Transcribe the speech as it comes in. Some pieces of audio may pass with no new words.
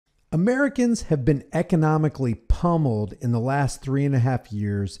Americans have been economically pummeled in the last 3.5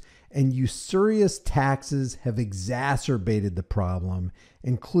 years, and usurious taxes have exacerbated the problem,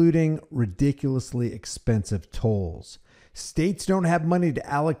 including ridiculously expensive tolls. States don't have money to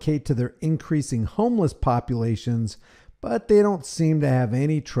allocate to their increasing homeless populations, but they don't seem to have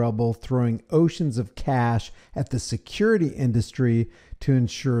any trouble throwing oceans of cash at the security industry to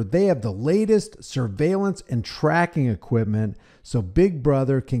ensure they have the latest surveillance and tracking equipment so Big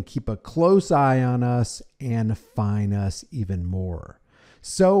Brother can keep a close eye on us and fine us even more.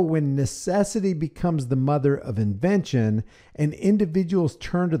 So when necessity becomes the mother of invention and individuals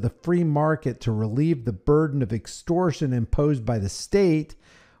turn to the free market to relieve the burden of extortion imposed by the state,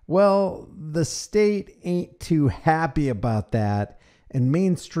 well, the state ain't too happy about that, and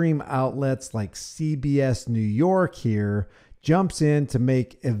mainstream outlets like CBS New York here jumps in to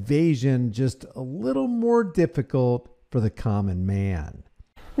make evasion just a little more difficult for the common man.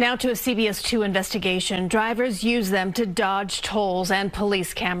 Now to a CBS 2 investigation. Drivers use them to dodge tolls and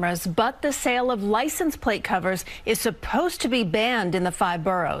police cameras, but the sale of license plate covers is supposed to be banned in the 5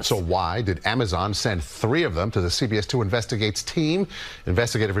 boroughs. So why did Amazon send 3 of them to the CBS 2 Investigates team?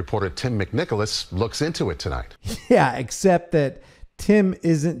 Investigative reporter Tim McNicholas looks into it tonight. Yeah, except that Tim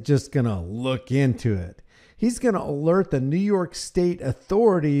isn't just going to look into it. He's going to alert the New York State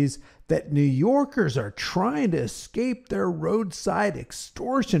authorities that New Yorkers are trying to escape their roadside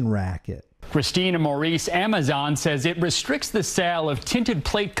extortion racket. Christine and Maurice, Amazon says it restricts the sale of tinted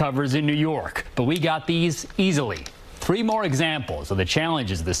plate covers in New York, but we got these easily. 3 more examples of the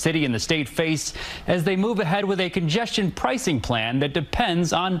challenges the city and the state face as they move ahead with a congestion pricing plan that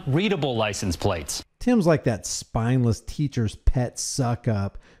depends on readable license plates. Tim's like that spineless teacher's pet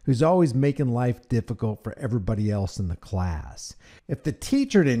suck-up who's always making life difficult for everybody else in the class. If the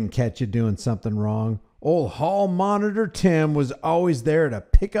teacher didn't catch you doing something wrong, old hall monitor Tim was always there to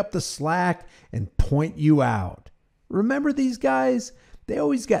pick up the slack and point you out. Remember these guys? They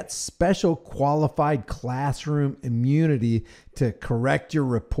always got special qualified classroom immunity to correct your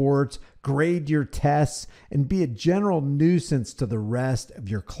reports, grade your tests, and be a general nuisance to the rest of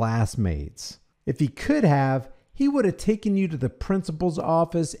your classmates. If he could have, he would have taken you to the principal's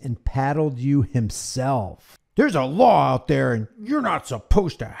office and paddled you himself. There's a law out there and you're not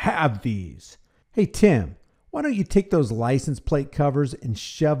supposed to have these. Hey, Tim, why don't you take those license plate covers and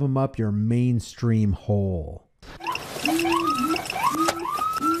shove them up your mainstream hole?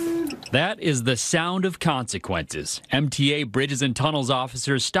 That is the sound of consequences. MTA Bridges and Tunnels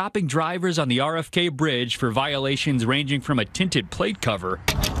officers stopping drivers on the RFK Bridge for violations ranging from a tinted plate cover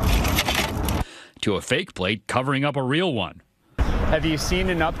to a fake plate covering up a real one. Have you seen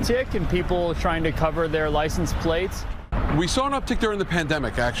an uptick in people trying to cover their license plates? We saw an uptick during the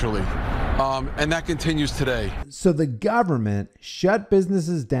pandemic, actually, and that continues today. So the government shut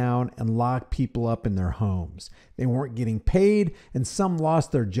businesses down and locked people up in their homes. They weren't getting paid, and some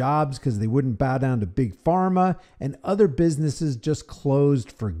lost their jobs because they wouldn't bow down to big pharma, and other businesses just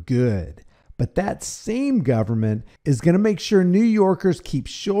closed for good. But that same government is going to make sure New Yorkers keep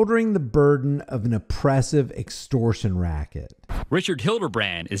shouldering the burden of an oppressive extortion racket. Richard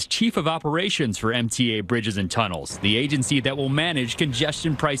Hildebrand is Chief of Operations for MTA Bridges and Tunnels, the agency that will manage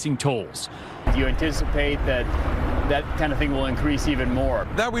congestion pricing tolls. Do you anticipate that that kind of thing will increase even more?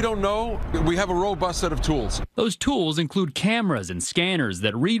 That we don't know. We have a robust set of tools. Those tools include cameras and scanners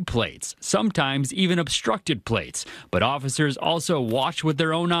that read plates, sometimes even obstructed plates. But officers also watch with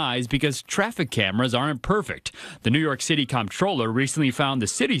their own eyes because traffic cameras aren't perfect. The New York City Comptroller recently found the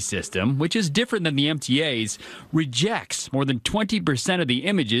city system, which is different than the MTA's, rejects more than 20% of the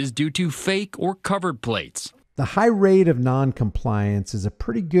images due to fake or covered plates. The high rate of non-compliance is a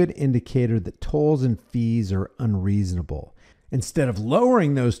pretty good indicator that tolls and fees are unreasonable. Instead of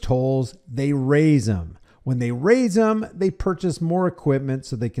lowering those tolls, they raise them. When they raise them, they purchase more equipment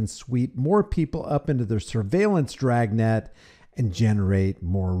so they can sweep more people up into their surveillance dragnet and generate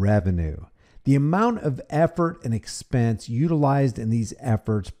more revenue. The amount of effort and expense utilized in these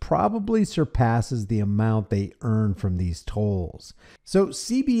efforts probably surpasses the amount they earn from these tolls. So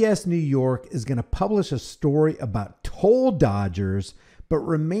CBS New York is going to publish a story about toll dodgers, but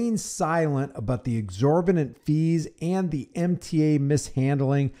remain silent about the exorbitant fees and the MTA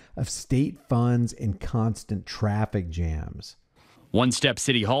mishandling of state funds and constant traffic jams. One step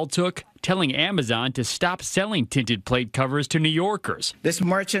City Hall took, telling Amazon to stop selling tinted plate covers to New Yorkers. This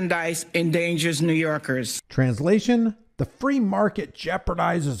merchandise endangers New Yorkers. Translation: the free market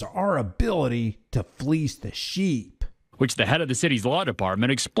jeopardizes our ability to fleece the sheep. Which the head of the city's law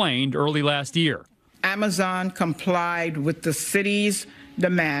department explained early last year. Amazon complied with the city's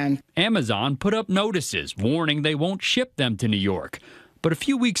demand. Amazon put up notices warning they won't ship them to New York. But a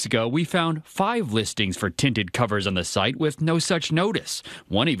few weeks ago, we found 5 listings for tinted covers on the site with no such notice.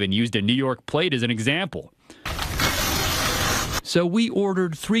 One even used a New York plate as an example. So we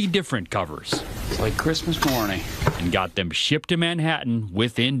ordered 3 different covers. It's like Christmas morning. And got them shipped to Manhattan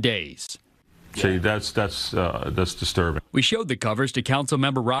within days. See, that's disturbing. We showed the covers to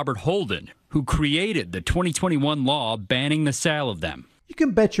Councilmember Robert Holden, who created the 2021 law banning the sale of them. You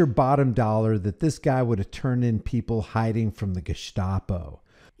can bet your bottom dollar that this guy would have turned in people hiding from the Gestapo.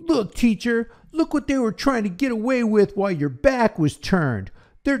 Look, teacher, look what they were trying to get away with while your back was turned.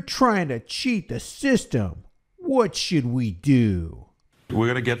 They're trying to cheat the system. What should we do? We're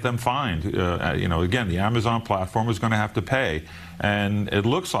going to get them fined. Again, the Amazon platform is going to have to pay, and it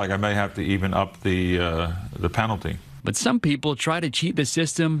looks like I may have to even up the penalty. But some people try to cheat the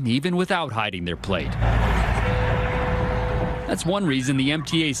system even without hiding their plate. That's one reason the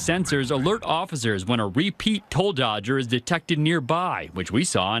MTA sensors alert officers when a repeat toll dodger is detected nearby, which we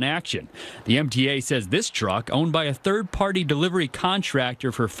saw in action. The MTA says this truck, owned by a third-party delivery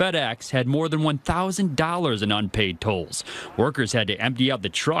contractor for FedEx, had more than $1,000 in unpaid tolls. Workers had to empty out the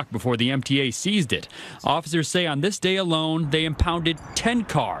truck before the MTA seized it. Officers say on this day alone, they impounded 10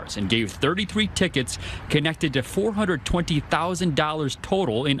 cars and gave 33 tickets connected to $420,000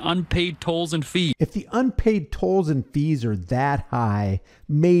 total in unpaid tolls and fees. If the unpaid tolls and fees are that high,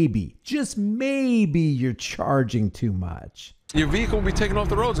 maybe, just maybe, you're charging too much. Your vehicle will be taken off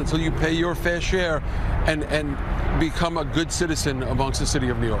the roads until you pay your fair share and become a good citizen amongst the city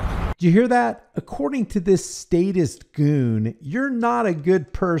of New York. Do you hear that? According to this statist goon, you're not a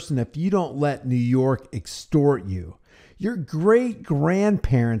good person if you don't let New York extort you. Your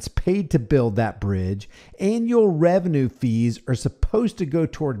great-grandparents paid to build that bridge. Annual revenue fees are supposed to go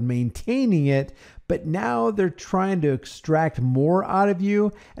toward maintaining it, but now they're trying to extract more out of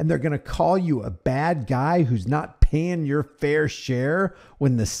you, and they're going to call you a bad guy who's not paying your fair share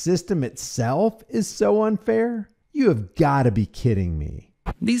when the system itself is so unfair? You have got to be kidding me.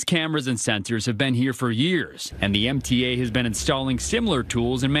 These cameras and sensors have been here for years, and the MTA has been installing similar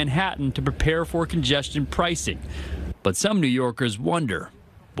tools in Manhattan to prepare for congestion pricing. But some New Yorkers wonder,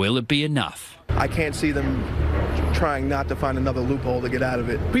 will it be enough? I can't see them trying not to find another loophole to get out of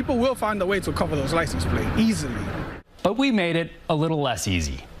it. People will find a way to cover those license plates easily. But we made it a little less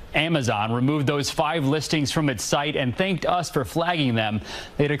easy. Amazon removed those 5 listings from its site and thanked us for flagging them.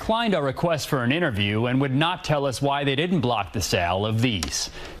 They declined our request for an interview and would not tell us why they didn't block the sale of these.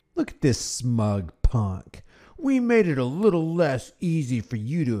 Look at this smug punk. We made it a little less easy for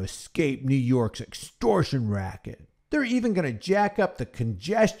you to escape New York's extortion racket. They're even going to jack up the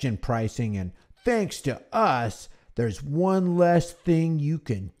congestion pricing, and thanks to us, there's one less thing you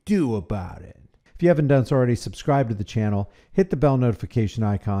can do about it. If you haven't done so already, subscribe to the channel, hit the bell notification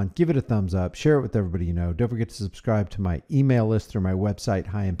icon, give it a thumbs up, share it with everybody you know. Don't forget to subscribe to my email list through my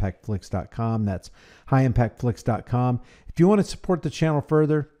website, highimpactflix.com. That's highimpactflix.com. If you want to support the channel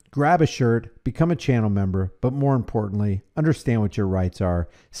further, grab a shirt, become a channel member, but more importantly, understand what your rights are,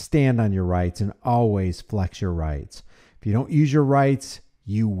 stand on your rights, and always flex your rights. If you don't use your rights,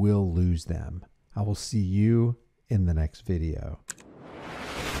 you will lose them. I will see you in the next video.